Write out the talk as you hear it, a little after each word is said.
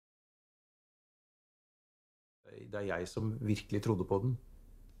Det jeg som virkelig trodde på den.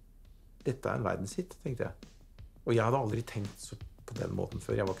 Dette en verdenshit, tenkte jeg. Og jeg hadde aldri tenkt så på den måten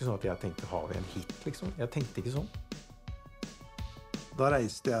før. Jeg var ikke sånn at jeg tenkte, har vi en hit, liksom? Jeg tenkte ikke sånn. Da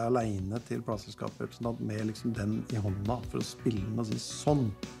reiste jeg alene til plateselskapsrepresentant med liksom den i hånda for å spille den og si, sånn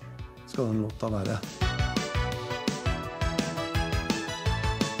skal den låta være.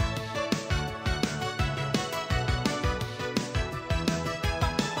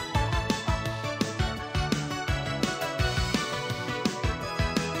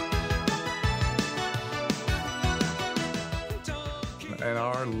 And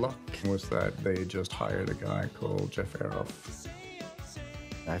our luck was that they just hired a guy called Jeff Aroff.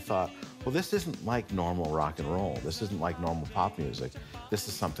 I thought, well, this isn't like normal rock and roll. This isn't like normal pop music. This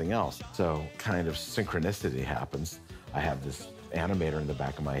is something else. So kind of synchronicity happens. I have this animator in the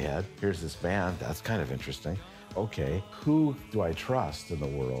back of my head. Here's this band. That's kind of interesting. Okay, who do I trust in the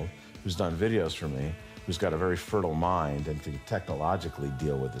world who's done videos for me, who's got a very fertile mind and can technologically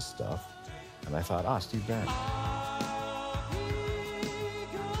deal with this stuff? And I thought, Steve Bannon.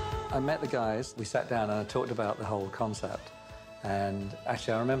 I met the guys, we sat down and I talked about the whole concept. And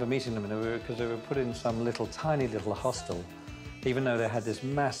actually I remember meeting them because they were put in some tiny little hostel, even though they had this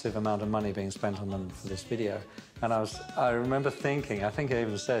massive amount of money being spent on them for this video. And I remember thinking, I think I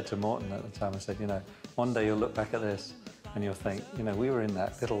even said to Morten at the time, I said, one day you'll look back at this and you'll think, we were in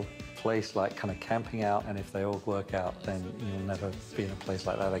that little place like kind of camping out, and if they all work out, then you'll never be in a place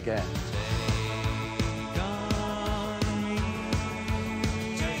like that again.